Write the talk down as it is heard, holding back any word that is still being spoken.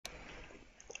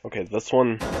Okay, this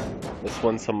one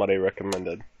somebody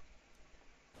recommended.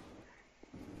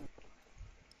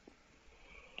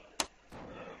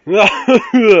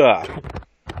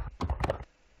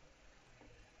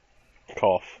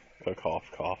 Cough, a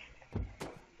cough, cough.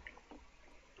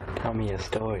 Tell me a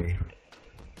story.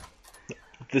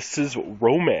 This is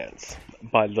Romance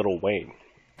by Lil Wayne.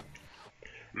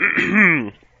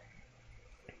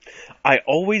 I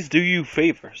always do you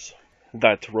favors.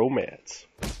 That's romance.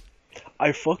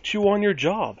 I fucked you on your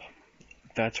job.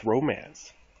 That's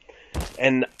romance.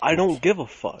 And I don't give a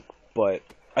fuck, but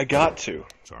I got to.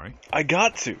 Sorry? I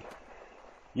got to.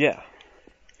 Yeah.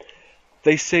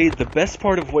 They say the best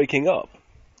part of waking up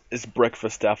is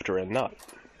breakfast after a nut.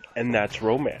 And that's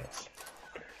romance.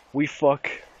 We fuck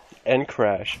and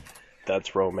crash.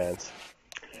 That's romance.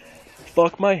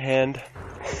 Fuck my hand,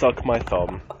 suck my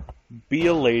thumb, be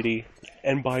a lady,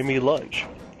 and buy me lunch.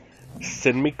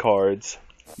 Send me cards,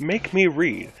 make me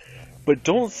read, but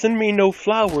don't send me no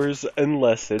flowers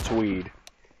unless it's weed.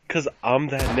 'Cause I'm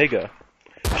that nigga.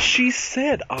 She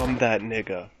said I'm that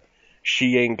nigga.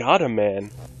 She ain't got a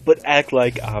man, but act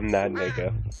like I'm that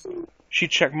nigga. She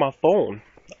checked my phone.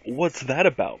 What's that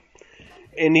about?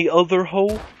 Any other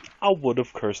hoe, I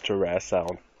would've cursed her ass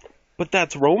out. But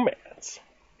that's romance.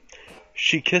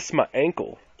 She kissed my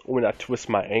ankle when I twist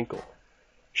my ankle.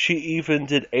 She even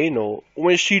did anal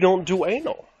when she don't do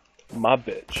anal. My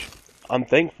bitch. I'm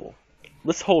thankful.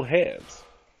 Let's hold hands.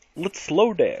 Let's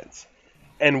slow dance.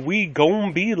 And we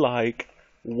gon' be like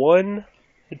 1,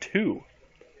 2.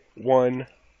 1,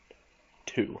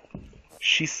 2.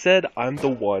 She said I'm the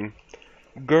one.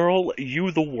 Girl,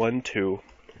 you the one too.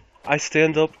 I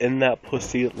stand up in that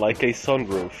pussy like a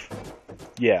sunroof.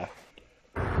 Yeah.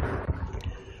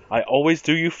 I always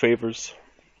do you favors.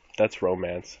 That's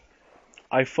romance.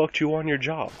 I fucked you on your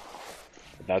job.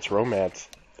 That's romance.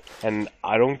 And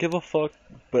I don't give a fuck,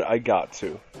 but I got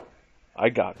to. I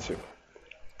got to.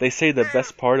 They say the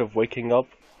best part of waking up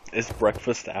is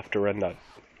breakfast after a nut.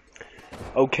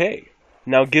 Okay,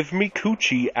 now give me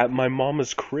coochie at my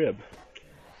mama's crib.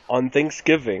 On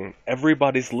Thanksgiving,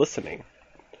 everybody's listening.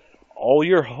 All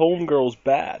your homegirls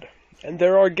bad, and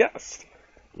they're our guests.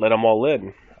 Let 'em all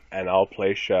in, and I'll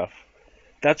play chef.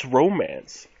 That's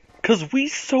romance. 'Cause we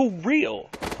so real.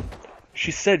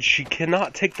 She said she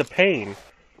cannot take the pain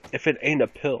if it ain't a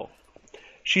pill.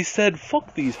 She said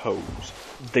fuck these hoes.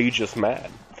 They just mad.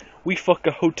 We fuck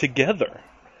a hoe together.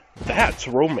 That's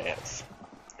romance.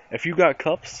 If you got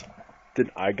cups,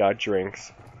 then I got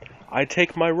drinks. I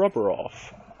take my rubber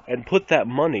off and put that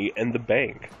money in the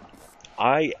bank.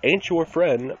 I ain't your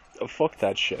friend. Fuck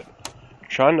that shit.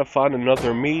 Trying to find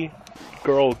another me?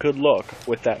 Girl, good luck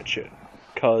with that shit.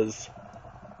 'Cause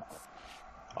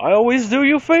I always do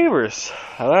you favors.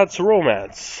 That's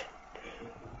romance.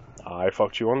 I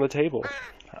fucked you on the table.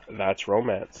 That's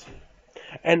romance.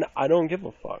 And I don't give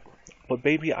a fuck. But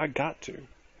baby, I got to.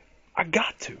 I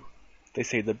got to. They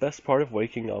say the best part of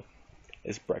waking up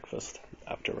is breakfast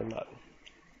after a nut.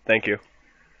 Thank you.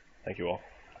 Thank you all.